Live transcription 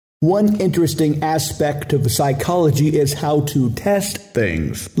One interesting aspect of psychology is how to test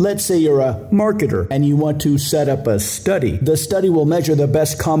things. Let's say you're a marketer and you want to set up a study. The study will measure the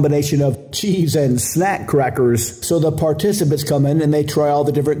best combination of cheese and snack crackers. So the participants come in and they try all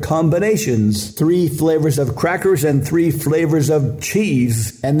the different combinations. 3 flavors of crackers and 3 flavors of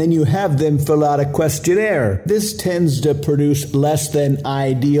cheese. And then you have them fill out a questionnaire. This tends to produce less than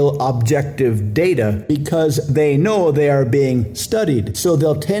ideal objective data because they know they are being studied. So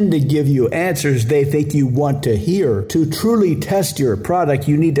they'll tend to give you answers they think you want to hear. To truly test your product,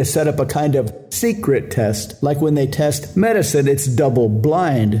 you need to set up a kind of secret test. Like when they test medicine, it's double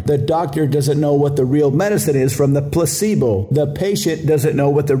blind. The doctor doesn't know what the real medicine is from the placebo. The patient doesn't know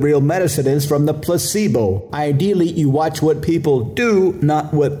what the real medicine is from the placebo. Ideally, you watch what people do,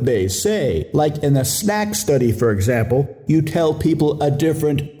 not what they say. Like in the snack study, for example, you tell people a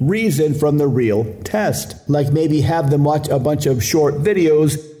different reason from the real test. Like maybe have them watch a bunch of short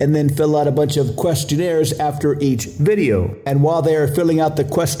videos and then fill out a bunch of questionnaires after each video. And while they are filling out the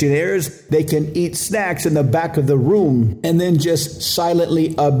questionnaires, they can eat snacks in the back of the room and then just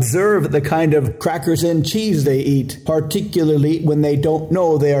silently observe the kind of crackers and cheese they eat, particularly when they don't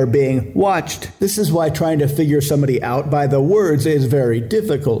know they are being watched. This is why trying to figure somebody out by the words is very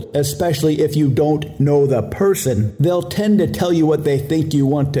difficult, especially if you don't know the person. They'll tend to tell you what they think you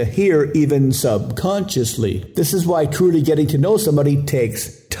want to hear, even subconsciously. This is why truly getting to know somebody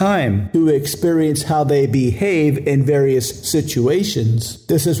takes time to experience how they behave in various situations.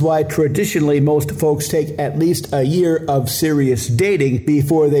 This is why traditionally most folks take at least a year of serious dating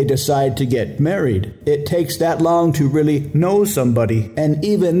before they decide to get married. It takes that long to really know somebody, and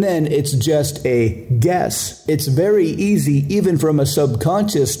even then it's just a guess. It's very easy, even from a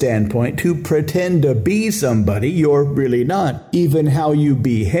subconscious standpoint, to pretend to be somebody you're really not, even how you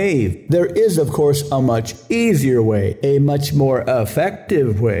behave. There is, of course, a much easier way, a much more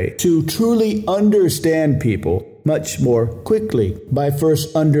effective way to truly understand people much more quickly, by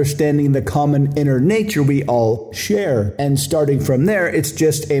first understanding the common inner nature we all share. And starting from there, it's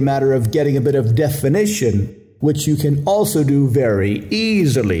just a matter of getting a bit of definition, which you can also do very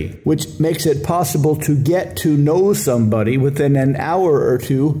easily, which makes it possible to get to know somebody within an hour or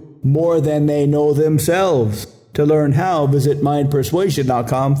two more than they know themselves. To learn how, visit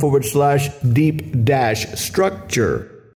mindpersuasion.com/deep-structure.